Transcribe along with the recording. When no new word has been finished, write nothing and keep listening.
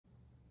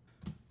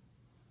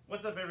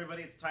What's up,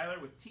 everybody? It's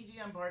Tyler with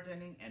TGM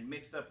Bartending and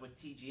Mixed Up with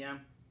TGM.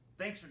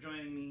 Thanks for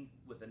joining me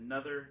with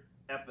another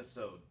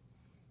episode.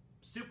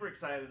 Super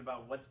excited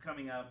about what's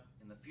coming up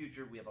in the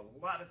future. We have a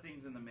lot of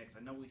things in the mix. I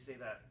know we say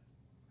that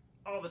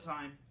all the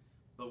time,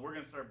 but we're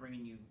going to start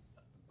bringing you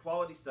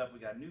quality stuff. We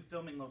got new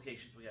filming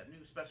locations. We got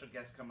new special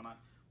guests coming on.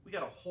 We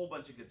got a whole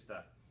bunch of good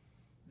stuff.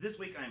 This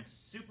week I am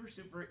super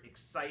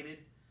excited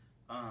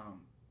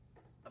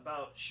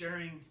about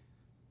sharing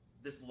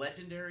this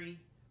legendary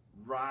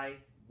rye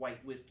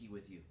white whiskey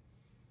with you.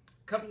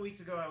 A couple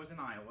weeks ago I was in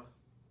Iowa,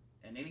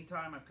 and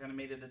anytime I've kind of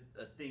made it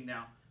a thing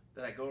now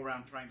that I go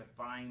around trying to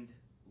find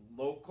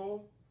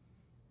local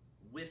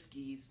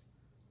whiskeys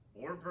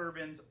or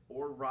bourbons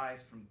or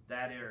ryes from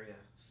that area,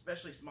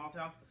 especially small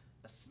towns,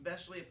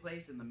 especially a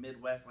place in the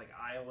Midwest like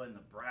Iowa and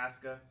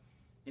Nebraska,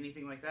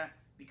 anything like that,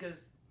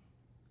 because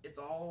it's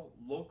all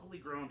locally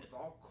grown, it's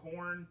all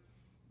corn,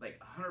 like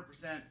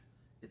 100%.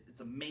 It's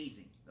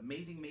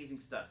amazing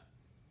stuff.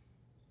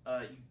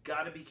 You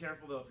got to be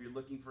careful though if you're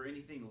looking for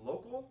anything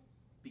local,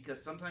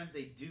 because sometimes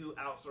they do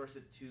outsource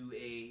it to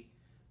a,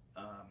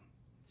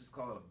 just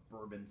call it a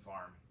bourbon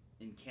farm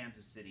in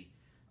Kansas City.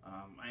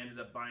 I ended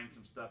up buying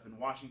some stuff in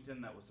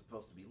Washington that was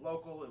supposed to be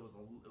local. It was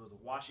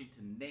a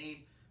Washington name,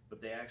 but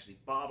they actually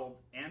bottled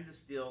and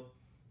distilled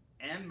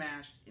and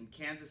mashed in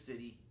Kansas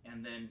City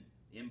and then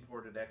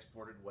imported,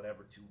 exported,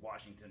 whatever, to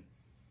Washington.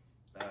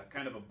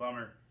 Kind of a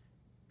bummer,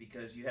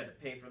 because you had to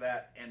pay for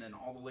that and then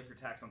all the liquor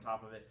tax on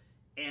top of it,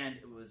 and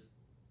it was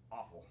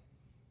awful.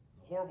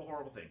 It's a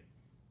horrible thing.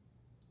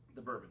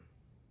 The bourbon,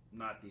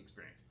 not the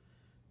experience.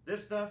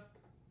 This stuff,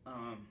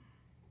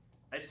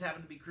 I just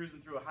happened to be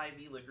cruising through a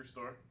Hy-Vee liquor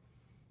store,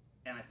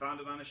 and I found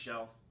it on a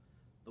shelf.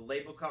 The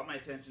label caught my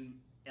attention,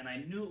 and I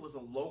knew it was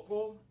a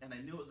local, and I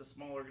knew it was a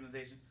small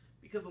organization,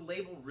 because the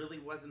label really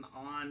wasn't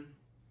on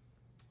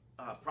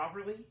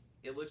properly.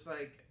 It looks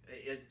like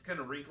it's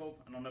kind of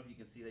wrinkled. I don't know if you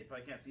can see that. You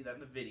probably can't see that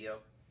in the video.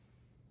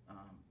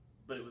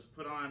 But it was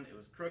put on, it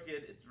was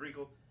crooked, it's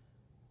wrinkled.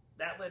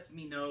 That lets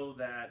me know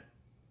that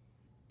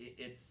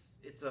it's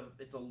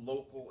a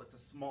local, it's a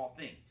small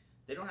thing.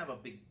 They don't have a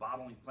big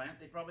bottling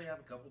plant. They probably have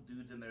a couple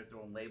dudes in there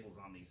throwing labels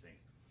on these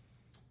things.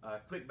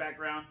 Quick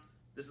background,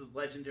 this is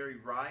Legendary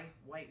Rye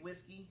white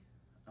whiskey.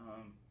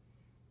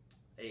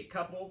 A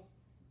couple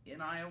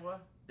in Iowa,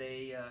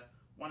 they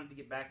wanted to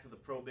get back to the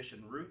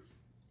Prohibition roots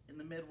in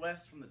the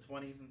Midwest from the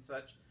 20s and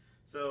such.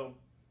 So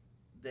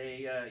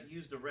they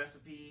used a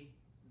recipe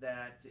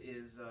that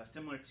is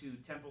similar to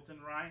Templeton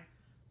Rye,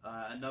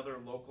 another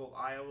local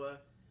Iowa.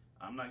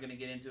 I'm not going to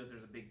get into it.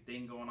 There's a big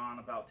thing going on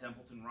about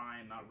Templeton Rye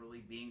and not really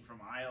being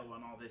from Iowa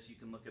and all this. You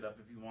can look it up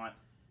if you want.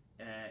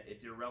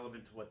 It's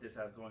irrelevant to what this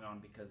has going on,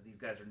 because these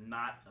guys are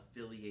not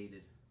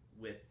affiliated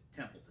with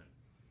Templeton.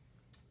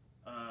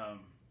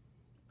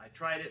 I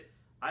tried it.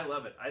 I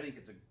love it. I think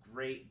it's a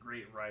great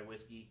rye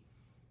whiskey.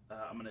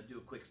 I'm going to do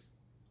a quick,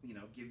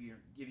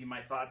 give you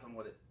my thoughts on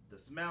the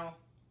smell,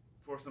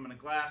 pour some in a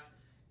glass,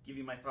 give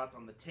you my thoughts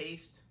on the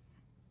taste,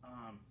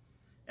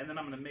 and then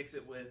I'm going to mix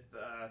it with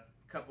a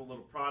couple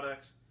little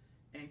products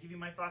and give you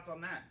my thoughts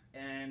on that.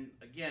 And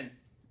again,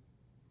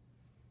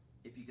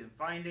 if you can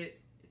find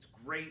it, it's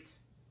great.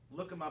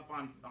 Look them up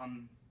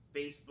on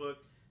Facebook.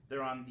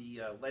 They're on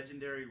the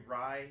Legendary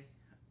Rye,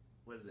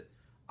 what is it?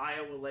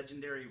 Iowa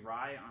Legendary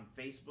Rye on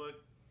Facebook.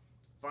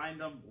 Find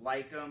them,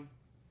 like them,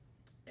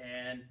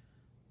 and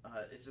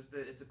it's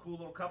a cool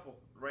little couple,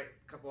 right?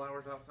 A couple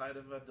hours outside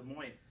of Des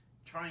Moines,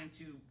 trying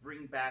to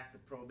bring back the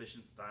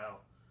Prohibition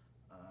style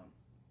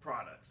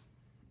products,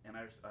 and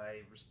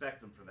I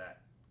respect them for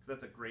that, because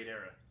that's a great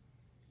era.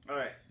 All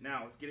right,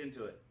 now let's get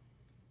into it.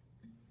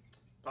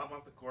 Pop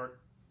off the cork.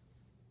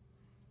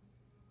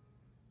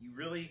 You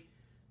really,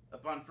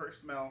 upon first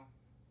smell,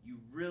 you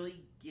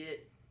really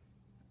get,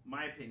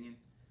 my opinion,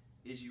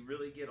 is you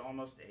really get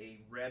almost a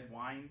red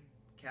wine,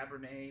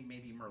 Cabernet,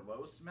 maybe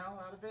Merlot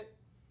smell out of it.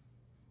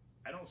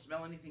 I don't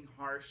smell anything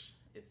harsh.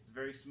 It's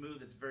very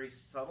smooth. It's very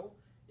subtle.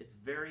 It's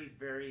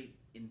very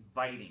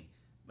inviting.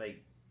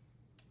 Like,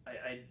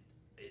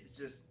 it's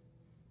just,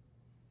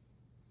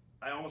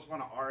 I almost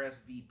want to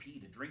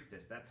RSVP to drink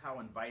this. That's how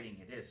inviting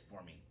it is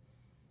for me.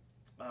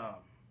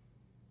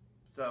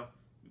 So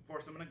we pour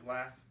some in a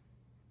glass,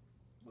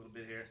 a little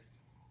bit here.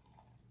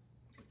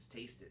 Let's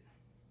taste it.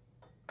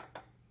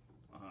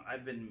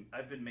 I've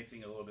been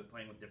mixing it a little bit,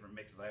 playing with different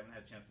mixes. I haven't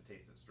had a chance to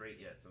taste it straight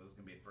yet, so this is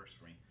gonna be a first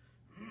for me.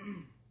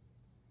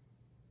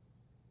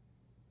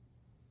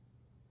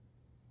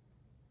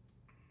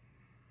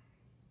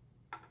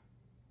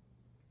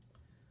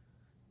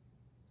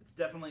 It's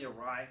definitely a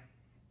rye,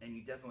 and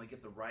you definitely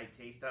get the rye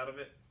taste out of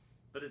it,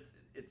 but it's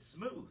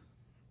smooth.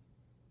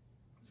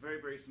 It's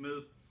very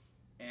smooth,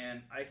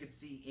 and I could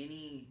see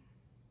any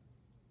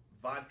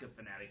vodka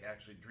fanatic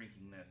actually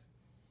drinking this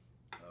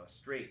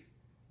straight.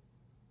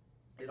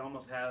 It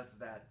almost has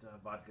that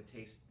vodka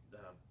taste,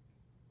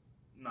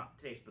 not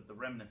taste, but the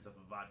remnants of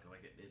a vodka.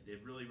 Like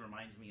it really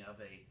reminds me of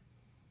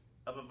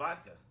a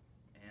vodka,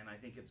 and I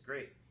think it's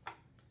great.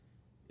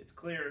 It's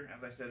clear,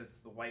 as I said, it's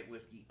the white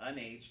whiskey,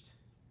 unaged.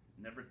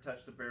 Never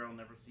touched the barrel,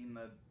 never seen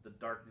the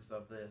darkness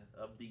of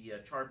the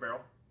char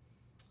barrel.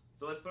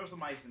 So let's throw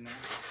some ice in there.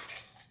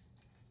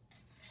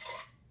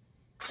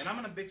 And I'm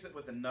going to mix it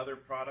with another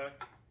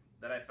product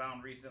that I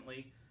found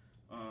recently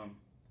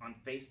on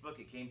Facebook.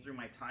 It came through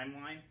my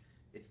timeline.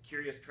 It's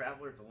Curious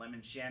Traveler. It's a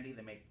lemon shandy.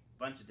 They make a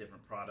bunch of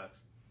different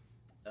products.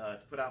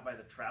 It's put out by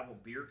the Travel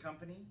Beer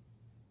Company.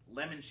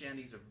 Lemon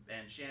shandies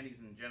and shandies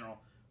in general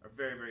are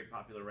very, very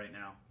popular right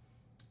now.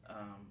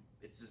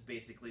 It's just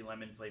basically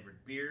lemon flavored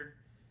beer.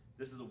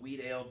 This is a wheat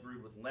ale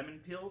brewed with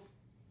lemon peels,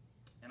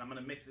 and I'm going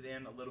to mix it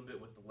in a little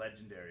bit with the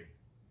Legendary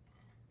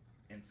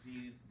and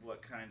see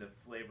what kind of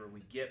flavor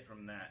we get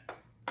from that.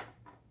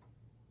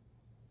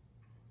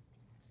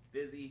 It's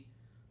fizzy.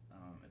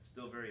 It's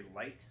still very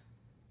light.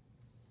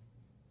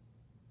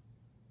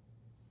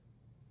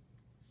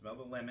 Smell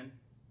the lemon.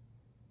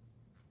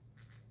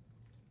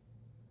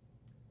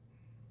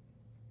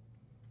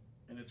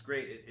 And it's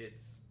great.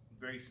 It's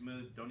very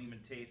smooth. Don't even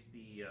taste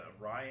the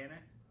rye in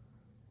it.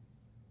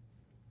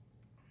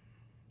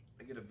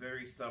 I get a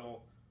very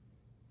subtle,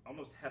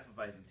 almost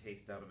Hefeweizen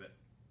taste out of it.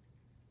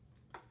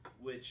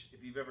 Which,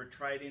 if you've ever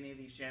tried any of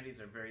these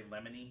shandies, are very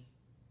lemony.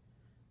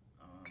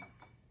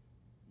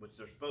 Which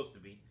they're supposed to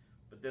be.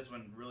 But this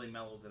one really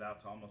mellows it out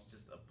to almost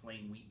just a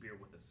plain wheat beer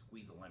with a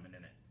squeeze of lemon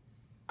in it.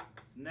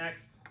 So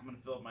next, I'm going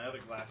to fill up my other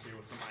glass here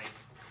with some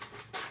ice.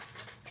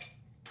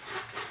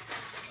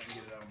 I can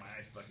get it out of my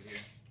ice bucket here.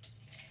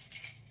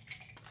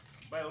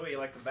 By the way, you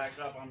like the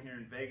backdrop? I'm here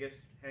in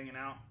Vegas, hanging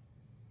out.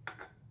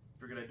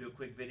 We're going to do a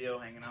quick video,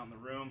 hanging out in the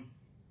room.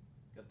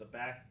 Got the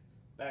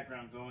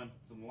background going,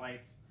 some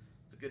lights.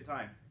 It's a good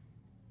time.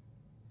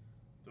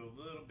 Throw a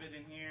little bit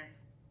in here.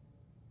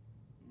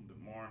 A little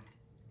bit more.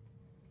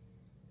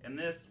 And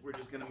this, we're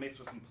just going to mix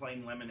with some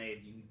plain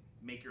lemonade. You can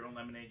make your own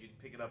lemonade. You can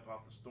pick it up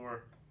off the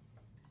store.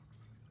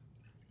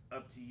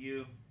 Up to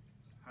you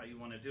how you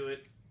want to do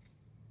it.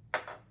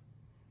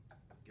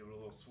 Give it a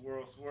little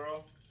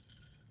swirl.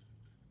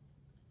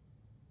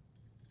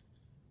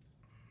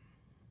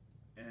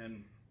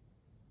 And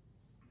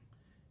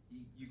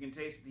you can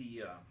taste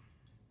the,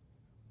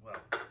 well,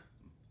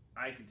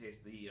 I can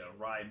taste the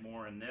rye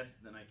more in this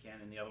than I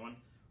can in the other one.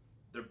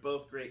 They're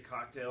both great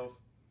cocktails.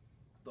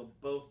 They'll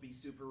both be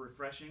super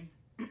refreshing.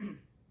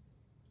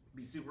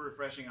 Be super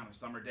refreshing on a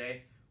summer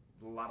day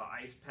with a lot of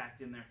ice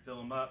packed in there. Fill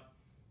them up.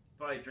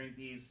 Probably drink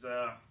these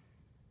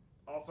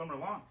all summer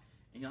long,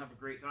 and you'll have a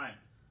great time.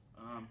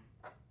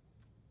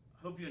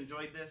 Hope you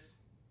enjoyed this.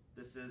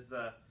 This is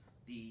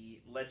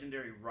the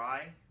Legendary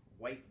Rye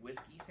White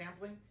Whiskey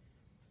sampling,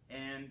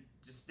 and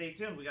just stay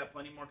tuned. We got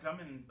plenty more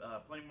coming, and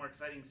plenty more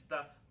exciting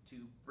stuff to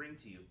bring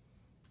to you.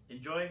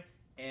 Enjoy,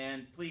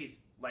 and please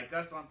like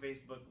us on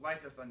Facebook,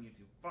 like us on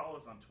YouTube, follow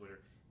us on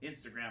Twitter,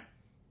 Instagram,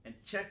 and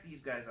check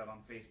these guys out on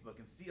Facebook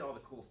and see all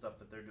the cool stuff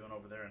that they're doing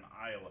over there in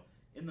Iowa,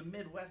 in the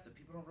Midwest, that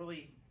people don't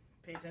really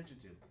pay attention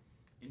to.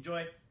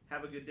 Enjoy,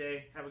 have a good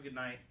day, have a good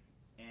night,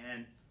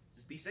 and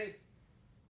just be safe.